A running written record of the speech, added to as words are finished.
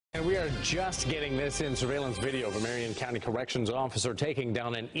are just getting this in surveillance video of a Marion County Corrections officer taking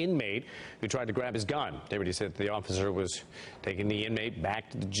down an inmate who tried to grab his gun. Deputy said the officer was taking the inmate back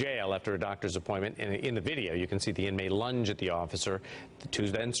to the jail after a doctor's appointment. In the video, you can see the inmate lunge at the officer. The two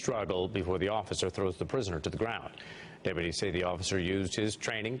then struggle before the officer throws the prisoner to the ground. Deputies say the officer used his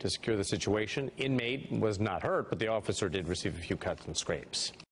training to secure the situation. Inmate was not hurt, but the officer did receive a few cuts and scrapes.